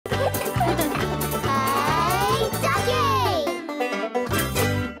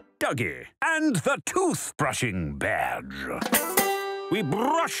Duggee and the Toothbrushing Badge. We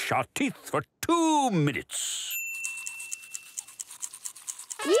brush our teeth for 2 minutes.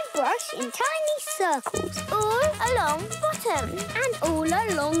 You brush in tiny circles, all along the bottom and all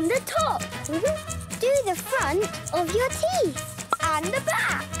along the top. Do the front of your teeth and the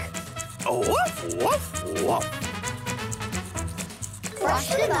back. Woof, woof, woof. Brush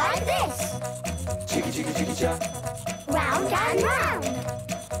them like this. Chicka chicka chicka cha. Round and round.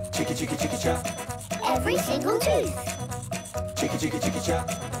 Chicka chicka chicka cha. Every single tooth. Chicka chicka chicka cha.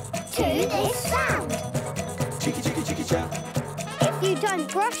 To this sound. Chicka chicka chicka cha. If you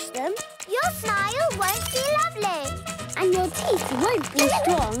don't brush them, your smile won't be lovely. And your teeth won't be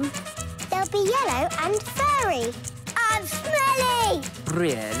strong. They'll be yellow and furry. And smelly.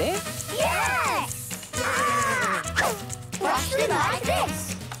 Really? Yes! Brush them like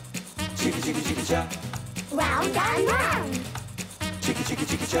this. Chicka chicka chicka cha. Round and round. Chicka chicka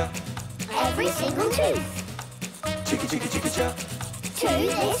chicka cha. Every single tooth. Chicka chicka chicka cha. To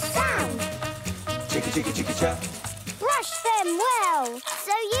this sound. Chicka chicka chicka cha. Brush them well,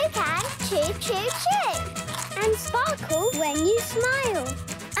 so you can chew, chew, chew. And sparkle when you smile.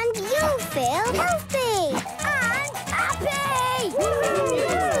 And you'll feel healthy and happy.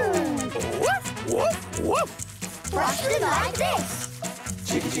 Woof, woof, woof. Brush them like this.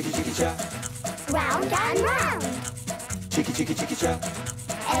 Chicka chicka chicka cha. Round and round. Chicka chicka chicka cha.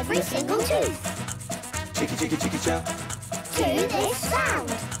 Every single tooth. Chicka chicka chicka cha. To this sound.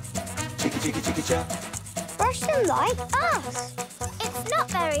 Chicka chicka chicka cha. Brush them like us. It's not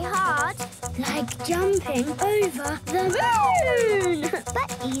very hard. Like jumping over the moon. But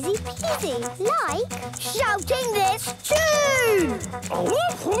easy peasy. Like shouting this tune.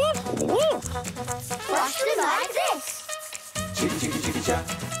 Woof, woof, woof. Brush them like this. Chicka chicka chicka cha.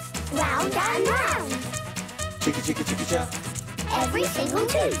 Round and round. Chicka chicka chicka cha. Every single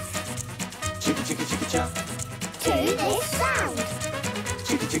tooth. Chicka chicka chicka cha. To this sound.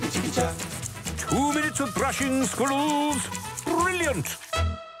 Chicka chicka chicka cha. 2 minutes of brushing, squirrels. Brilliant.